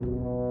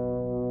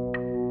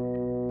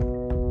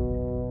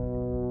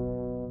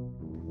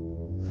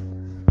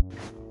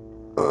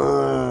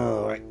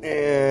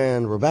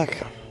back.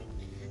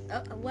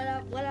 What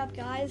up,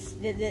 guys?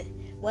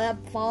 What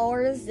up,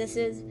 followers? This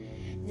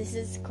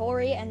is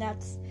Corey, and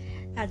that's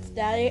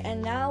Daddy.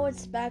 And now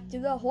it's back to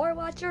the Horror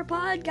Watcher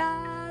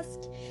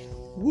podcast.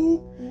 Woo,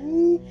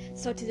 woo.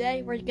 So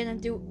today we're gonna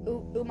do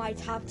my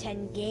top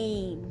 10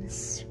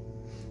 games.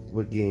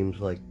 What games,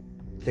 like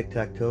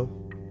tic-tac-toe?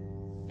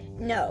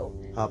 No,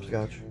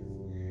 Hopscotch?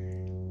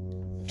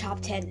 top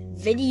 10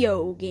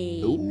 video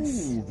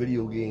games. Ooh,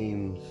 video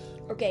games.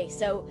 Okay,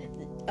 so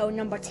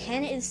number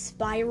 10 is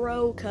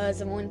Spyro,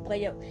 because I've only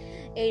played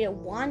it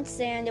once,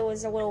 and it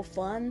was a little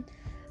fun.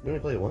 You only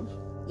played it once?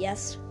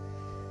 Yes.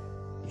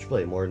 You should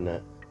play it more than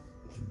that.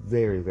 It's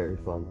very, very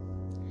fun.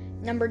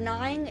 Number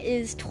 9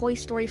 is Toy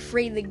Story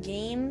 3, the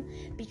game,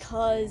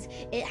 because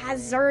it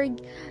has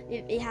Zurg,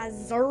 it has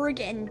Zurg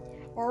and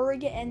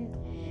Urg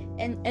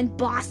and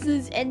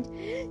bosses and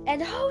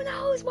who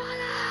knows what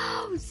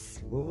else.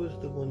 What was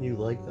the one you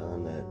liked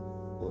on that?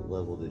 What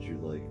level did you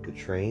like? The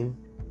train?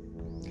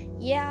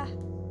 Yeah.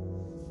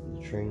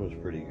 The train was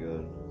pretty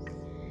good.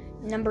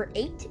 Number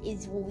 8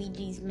 is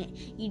Luigi's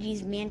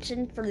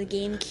Mansion for the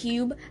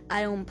GameCube.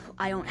 I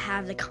don't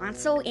have the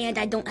console, and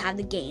I don't have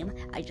the game.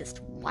 I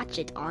just watch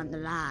it on the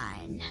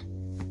line.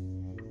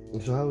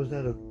 And so how was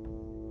that a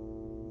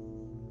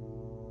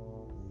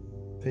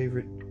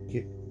favorite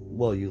game?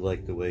 Well, you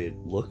like the way it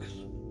looks?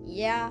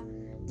 Yeah.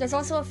 There's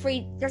also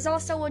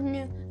a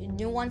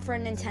new one for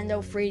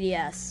Nintendo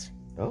 3DS.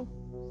 Oh.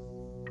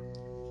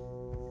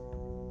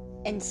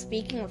 And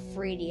speaking of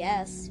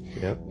 3DS,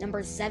 Yep.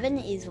 number 7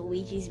 is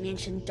Luigi's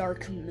Mansion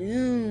Dark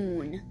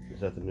Moon. Is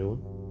that the new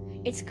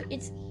one? It's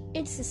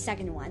the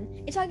second one.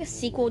 It's like a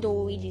sequel to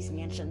Luigi's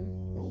Mansion.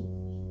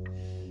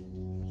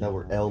 Is that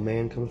where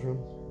L-Man comes from?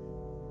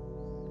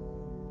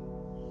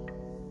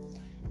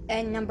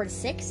 And number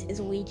 6 is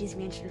Luigi's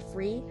Mansion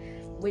 3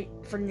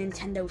 for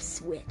Nintendo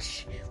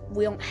Switch.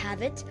 We don't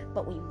have it,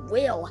 but we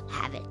will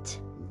have it.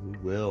 We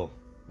will.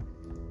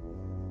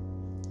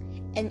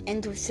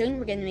 And soon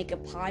we're gonna make a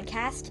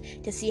podcast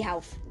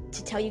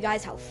to tell you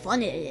guys how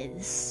fun it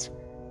is.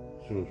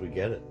 As soon as we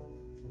get it.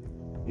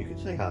 You can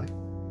say hi.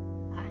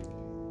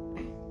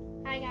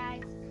 Hi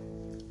guys.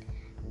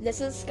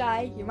 This is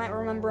Sky. You might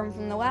remember him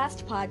from the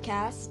last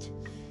podcast.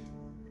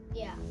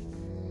 Yeah.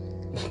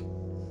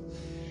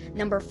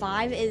 Number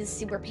 5 is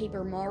Super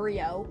Paper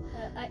Mario.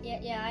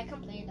 Yeah, I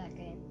completed that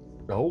game.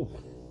 Oh.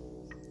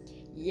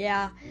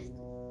 Yeah.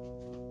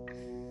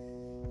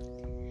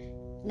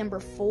 Number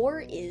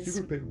 4 is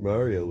Super Paper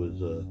Mario was,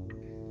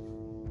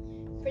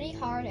 Pretty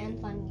hard and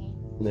fun game.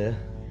 yeah.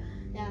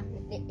 Yeah.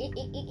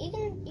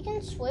 You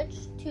can switch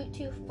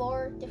to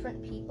 4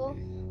 different people.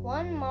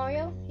 1,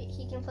 Mario,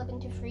 he can flip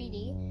into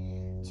 3D.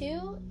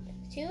 2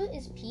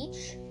 is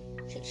Peach.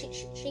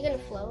 She can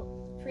float.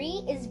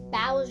 3 is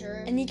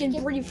Bowser. and he can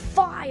breathe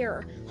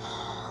fire.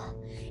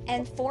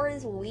 And 4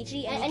 is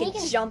Luigi, and he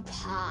can jump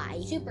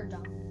high. Super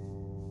jump.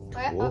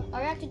 Cool. All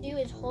you have to do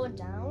is hold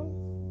down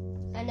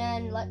and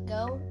then let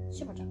go.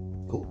 Super jump.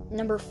 Cool.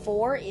 Number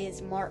 4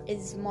 is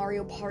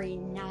Mario Party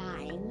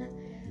 9.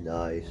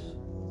 Nice.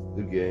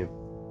 Good game.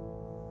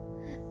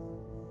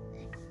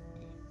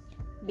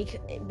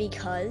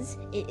 Because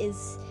it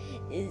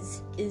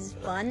is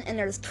fun, and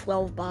there's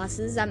 12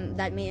 bosses.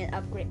 That made an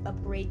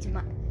upgrade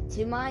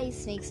to my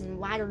Snakes and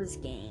Ladders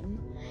game.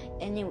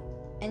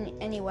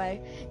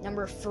 Anyway,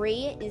 number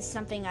 3 is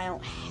something I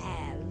don't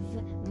have.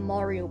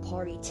 Mario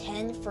Party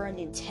 10 for a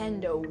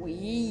Nintendo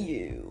Wii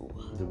U.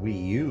 The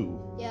Wii U.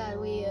 Yeah, Yeah,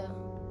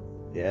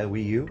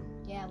 Wii U.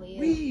 Yeah,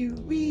 Wii U.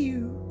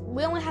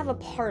 We only have a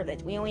part of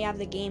it. We only have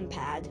the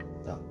gamepad.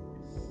 Oh.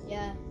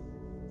 Yeah.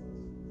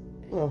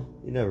 Well,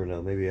 you never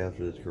know. Maybe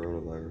after this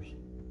coronavirus.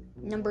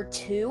 Number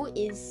 2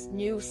 is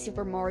New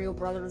Super Mario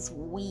Brothers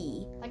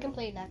Wii. I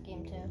completed that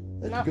game too.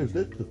 That's good.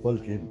 That's the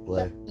funnest game to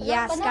play.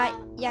 Yeah, but Sky.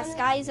 not- Yeah,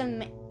 Sky's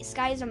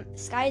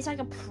like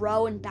a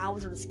pro in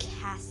Bowser's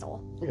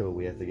Castle. You know,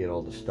 we have to get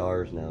all the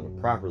stars now to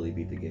properly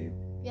beat the game.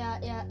 Yeah.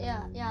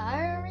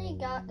 I already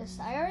got this.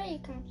 I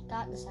already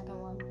got the second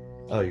one.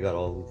 Oh, you got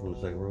all of them from the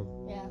second world?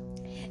 Yeah.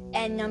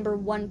 And number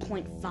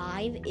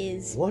 1.5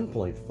 is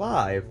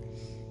 1.5?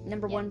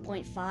 Number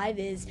 1.5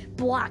 is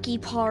Blocky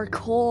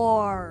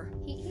Parkour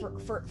He-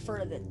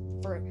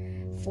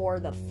 for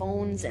the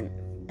phones and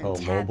Oh,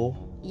 tab. mobile?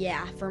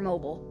 Yeah, for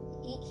mobile.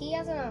 He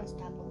has it on his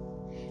tablet.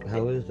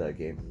 How is that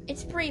game?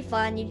 It's pretty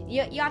fun.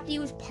 You have to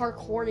use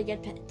parkour to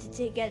get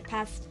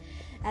past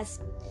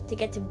to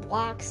get to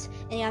blocks,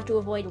 and you have to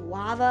avoid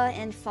lava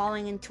and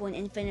falling into an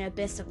infinite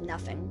abyss of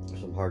nothing.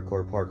 Some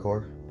hardcore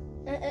parkour?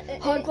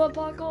 Hardcore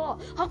parkour!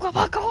 Hardcore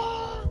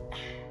parkour!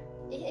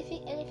 If you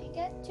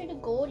get to the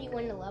gold, you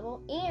win the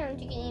level, and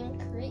you can even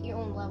create your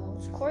own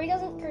levels. Corey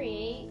doesn't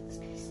create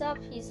stuff;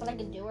 he's like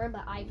a doer,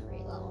 but I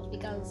create levels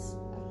because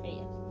I'm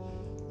creative.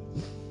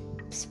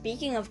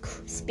 Speaking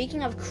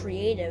of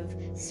creative,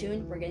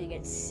 soon we're gonna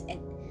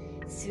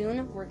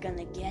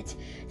get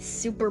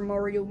Super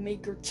Mario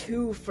Maker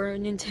 2 for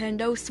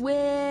Nintendo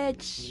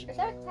Switch. We're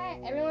so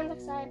excited! Everyone's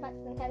excited about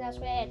Nintendo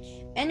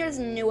Switch. And there's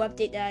a new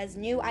update that has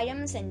new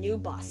items and new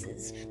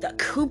bosses. The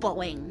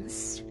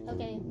Koopalings.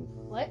 Okay,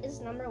 What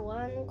is number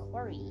 1,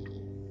 Corey?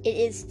 It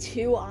is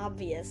too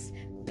obvious.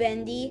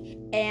 Bendy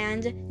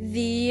and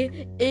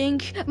the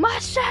Ink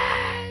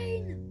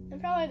Machine. I'm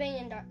probably Bendy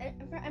and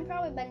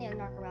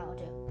Dark Corral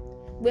too.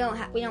 We don't.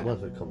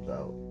 Once it comes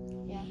out.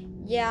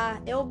 Yeah,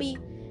 it'll be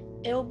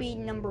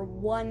number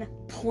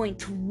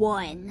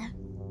 1.1.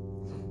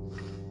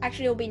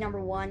 Actually, it'll be number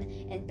 1,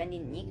 and Bendy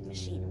and the Ink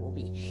Machine will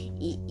be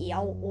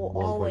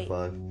always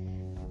 1.5.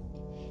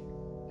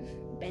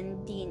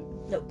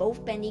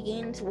 both Bendy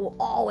games will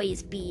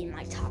always be in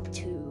my top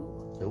 2.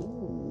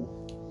 Ooh.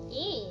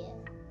 Yeah.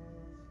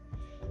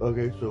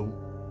 Okay, so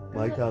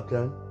my top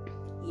 10.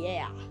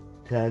 Yeah.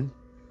 10.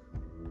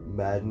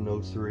 Madden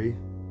 03.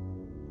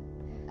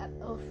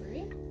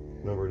 03?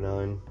 Number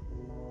 9.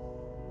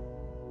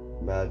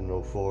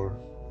 Madden 04.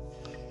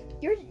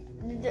 You're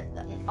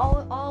all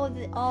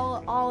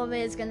of it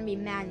is gonna be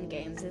Madden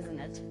games, isn't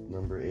it?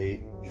 Number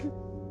 8.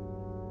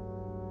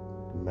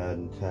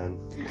 Madden 10.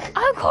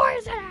 Of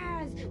course it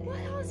is. What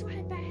else would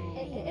it be?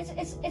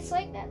 It's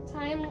like that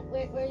time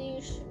where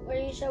you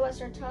show us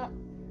our top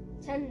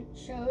 10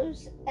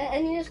 shows,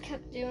 and you just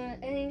kept doing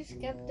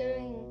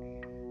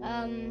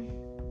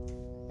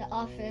The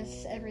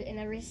Office in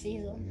every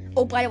season.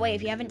 Oh, by the way,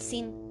 if you haven't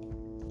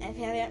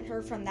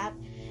heard from that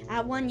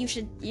one, you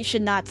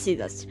should not see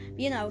this.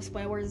 You know,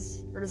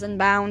 spoilers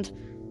inbound.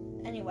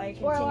 Anyway,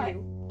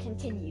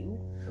 continue.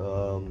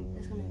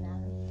 It's gonna be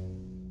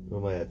Madden. What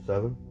am I at?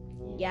 7?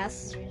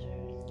 Yes.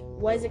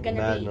 What is it gonna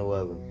Madden be?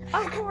 11.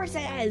 Of course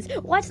it is.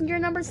 What's your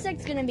number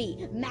 6 gonna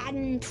be?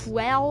 Madden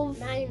 12?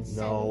 Madden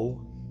 7. No.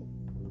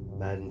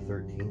 Madden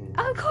 13.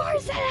 Of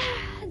course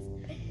it is.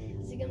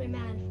 Is it gonna be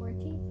Madden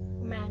 14?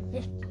 Or Madden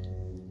 15?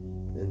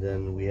 And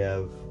then we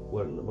have,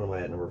 what am I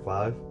at? Number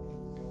 5?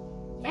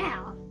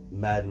 Yeah.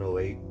 Madden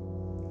 08.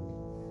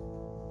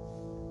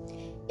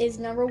 Is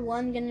number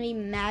 1 gonna be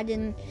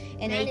Madden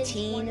and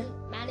 18?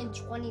 Madden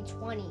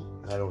 2020.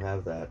 I don't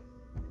have that.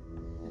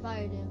 If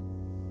I do.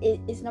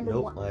 Is number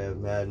Nope, 1? I have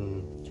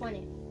Madden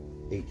 20.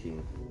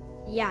 18.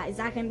 Yeah, is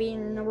that gonna be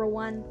number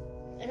 1?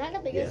 Is that the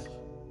biggest? Is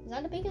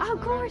that the biggest? Of one?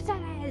 course that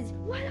is.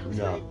 What else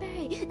No. would it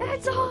be?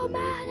 It's all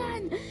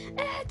Madden.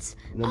 It's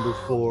Number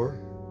 4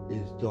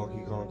 is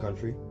Donkey Kong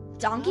Country.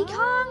 Donkey Kong.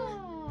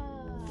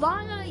 Ah.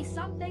 Finally,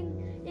 something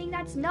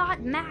that's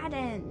not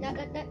Madden.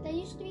 That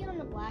used to be on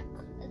the black.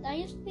 That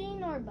used to be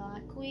in our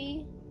black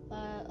Wii,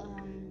 but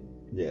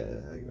Yeah,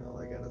 I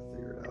gotta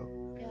figure it out.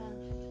 yeah.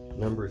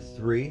 Number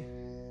 3.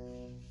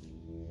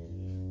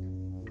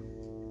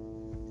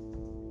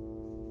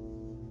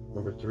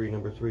 Number 3.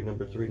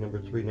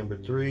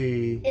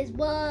 Is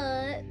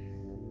what?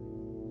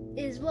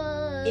 Is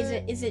what?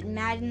 Is it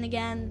Madden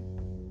again?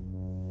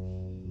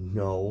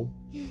 No.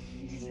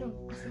 It's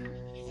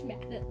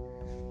Madden.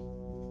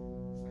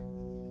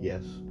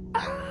 Yes.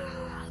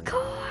 Of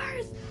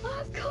course.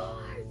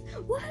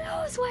 What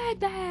else would it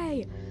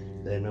be?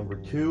 Then number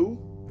 2,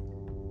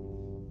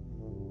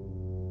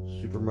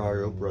 Super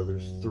Mario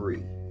Brothers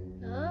 3.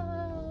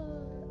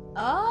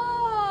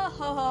 Oh,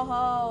 ho ho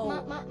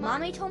ho! Ma-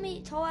 Mommy told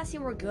us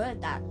you were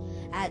good at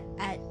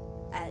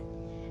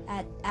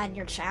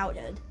your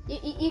childhood.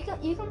 You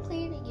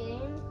completed the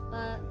game,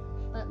 but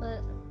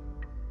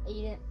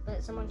you didn't.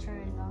 But someone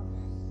turned it off.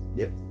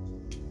 Yep.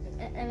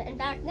 And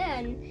back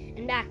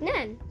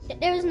then,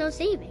 there was no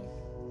saving,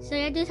 so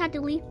I just had to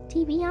leave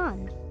TV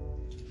on.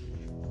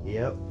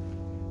 Yep.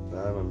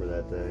 I remember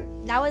that day.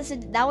 That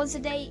was the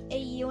day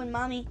you and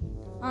mommy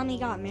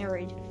got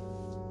married.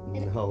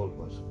 No, it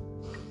wasn't.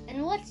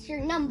 And what's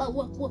your number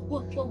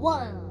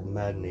one?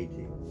 Madden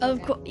 18.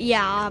 Of course,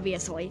 yeah,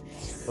 obviously.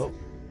 Oh.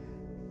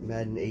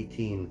 Madden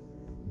 18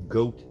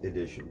 GOAT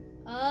Edition.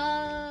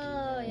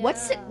 Oh, yeah.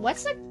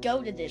 What's the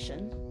GOAT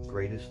edition?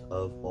 Greatest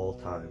of all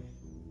time.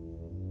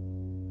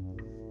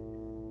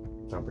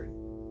 Tom Brady.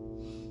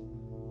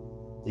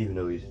 Even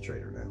though he's a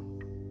traitor now.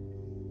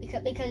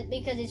 Because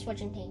he's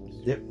switching teams.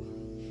 Yep.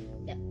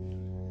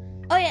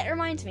 Oh yeah, it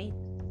reminds me.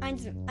 And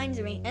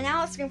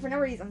now it's scream for no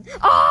reason.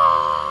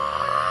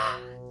 Oh!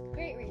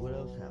 Great reason. What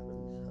else happened?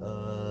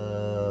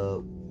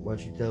 Why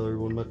don't you tell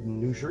everyone what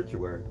new shirts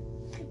you're wearing?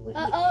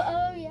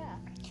 Oh yeah.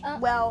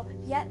 Well,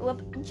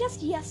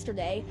 just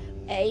yesterday,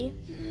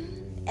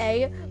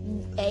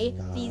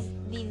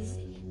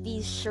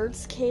 these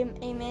shirts came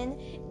in,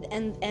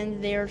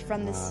 and they're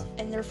from this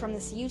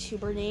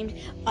YouTuber named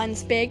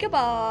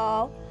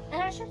Unspeakable.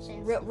 And our shirt says.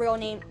 Real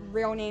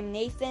name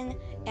Nathan,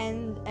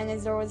 and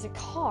there was a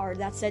card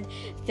that said,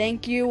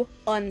 "Thank you,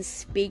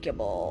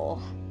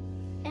 Unspeakable."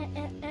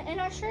 And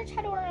our shirts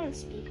had word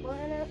Unspeakable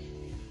in it.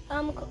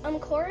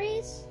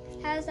 Corey's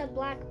has a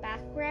black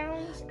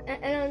background,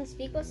 and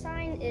Unspeakable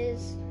sign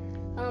is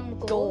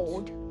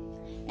gold.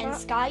 And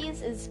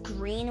Sky's is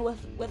green with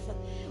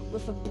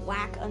a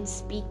black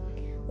unspeakable.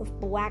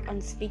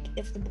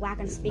 It's the black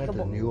Isn't that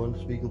unspeakable. the new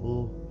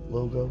Unspeakable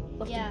logo?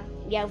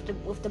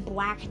 With the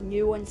black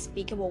new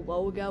Unspeakable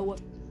logo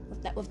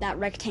with that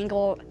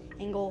rectangle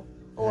angle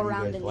all How do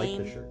around you the guys like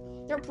name. the shirt?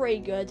 They're pretty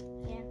good.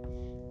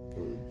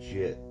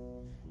 Legit.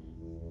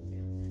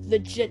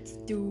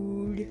 Legit,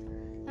 dude.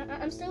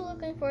 I'm still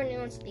looking for a new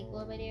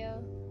Unspeakable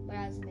video, but it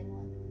hasn't been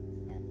one.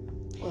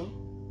 Well,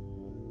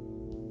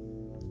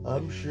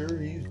 I'm sure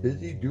he's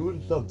busy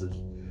doing something.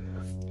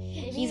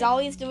 He's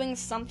always doing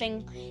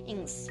something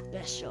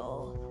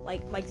special,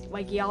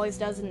 like he always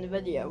does in the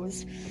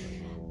videos.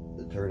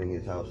 Turning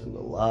his house into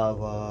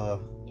lava.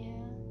 Yeah.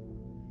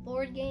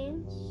 Board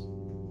games.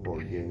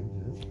 Board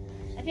games.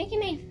 I think he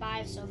made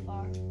 5 so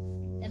far.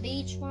 The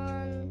beach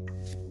one,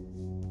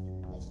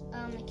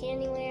 the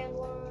Candyland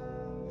one,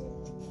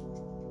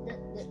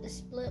 the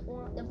split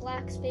one, the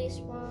black space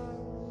one.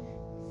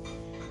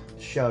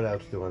 Shout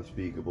outs to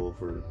Unspeakable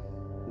for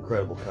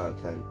incredible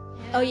content.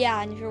 Oh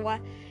yeah, and if you're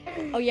and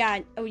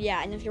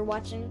if you're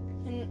watching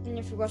and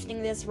if you're listening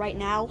to this right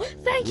now,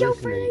 thank you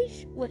for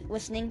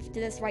listening to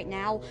this right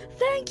now.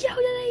 Thank you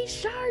to these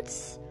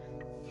shirts.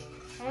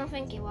 I don't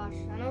think he watched.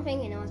 I don't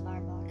think he knows about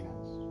our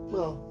podcast.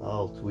 Well,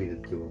 I'll tweet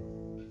it to him.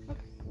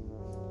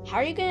 How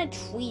are you gonna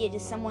tweet it to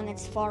someone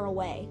that's far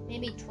away?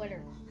 Maybe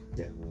Twitter.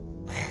 Yeah.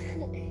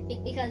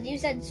 Because you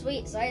said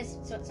sweet, so it's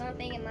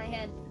something in my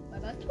head. What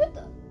about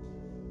Twitter?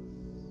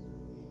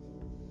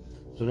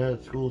 So now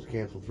that school's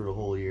canceled for the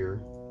whole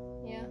year,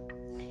 Yeah.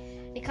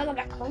 Because of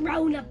the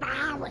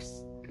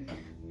coronavirus.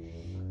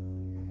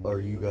 are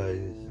you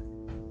guys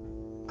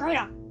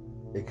Corona.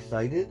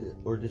 excited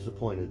or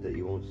disappointed that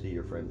you won't see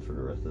your friends for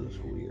the rest of the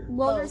school year?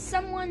 Well, Both. there's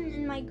someone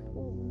in my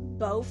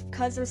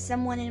because there's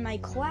someone in my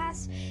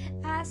class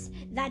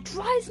that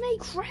drives me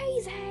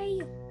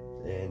crazy.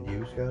 And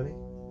you, Scotty?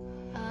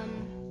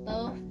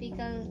 Both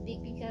because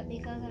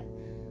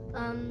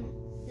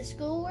the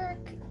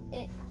schoolwork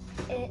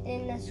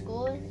in the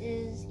school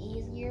is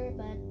easier,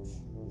 but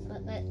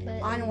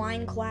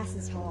Online class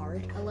is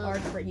hard. I love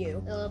Hard for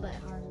you. a little bit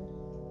harder.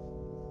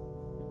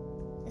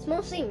 It's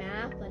mostly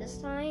math, but this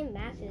time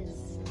math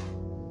is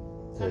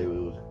Today it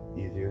was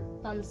easier.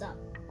 thumbs up,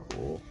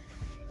 Cool.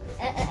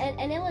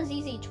 and it was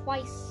easy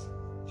twice,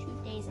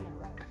 2 days in a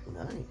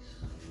row. Nice.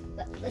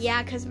 But listen,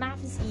 Yeah, because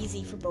math is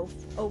easy for both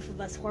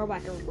of us. We're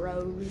like a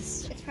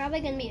rose. it's probably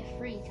gonna be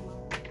free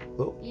tomorrow.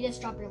 Oh. You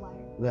just drop your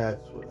lighter.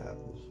 That's what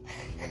happens.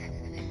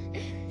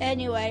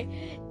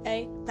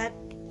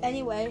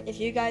 Anyway, if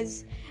you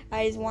guys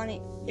want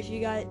it,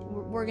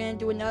 we're gonna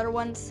do another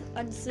one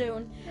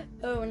soon.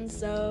 Oh, and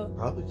so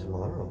Probably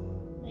tomorrow.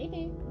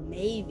 Maybe.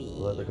 maybe,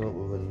 We'll have to come up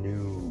with a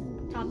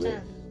new Top list.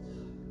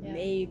 10. Yeah.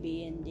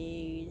 maybe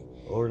indeed.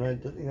 Or not,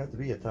 it doesn't have to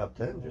be a top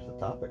 10, just a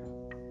topic.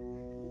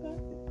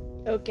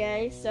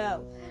 Okay,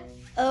 so,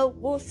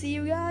 we'll see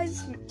you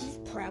guys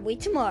probably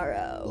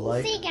tomorrow.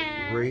 Like, See you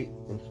guys. rate,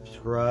 and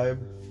subscribe.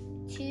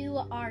 To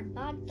our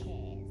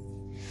podcast.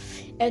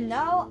 And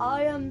now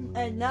I am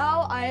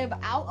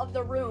out of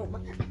the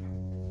room.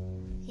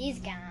 He's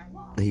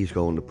gone. He's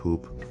going to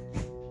poop.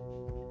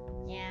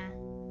 Yeah.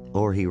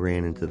 Or he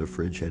ran into the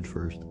fridge head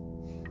first.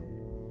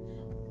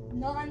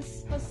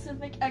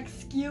 Non-specific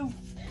excuse.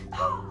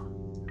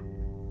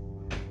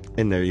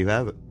 And there you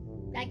have it.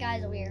 That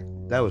guy's weird.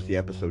 That was the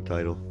episode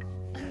title.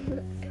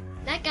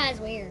 That guy's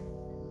weird.